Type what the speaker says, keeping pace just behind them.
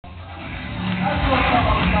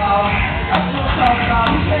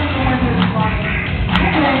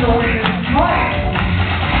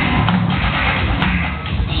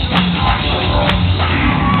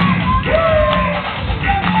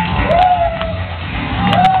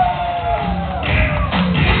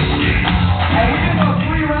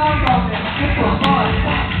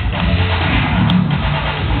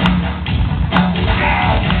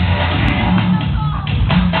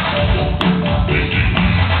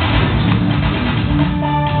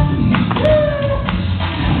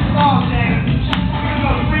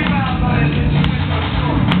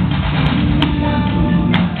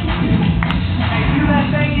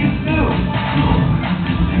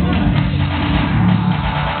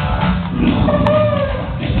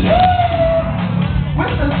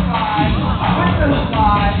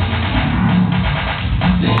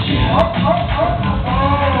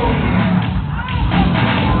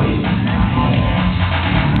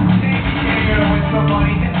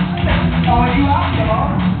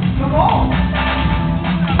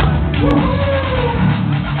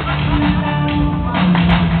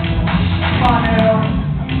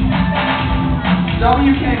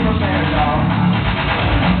there, dog.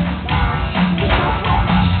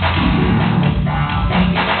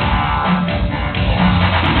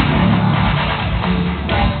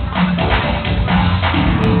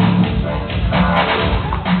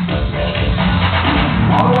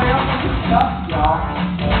 All the way up to the cup, y'all.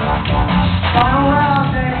 Final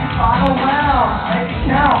round, baby. Final round. Make it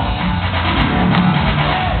count.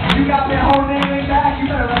 You got that whole thing back. You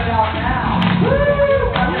better let it out now. Woo!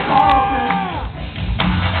 That's your car open.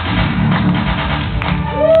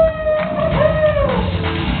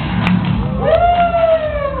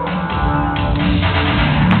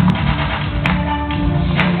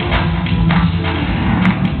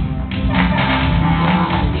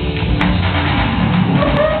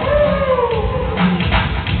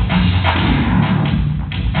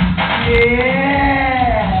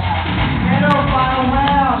 Yeah! Final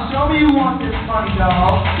round. Show me you want this money, dog.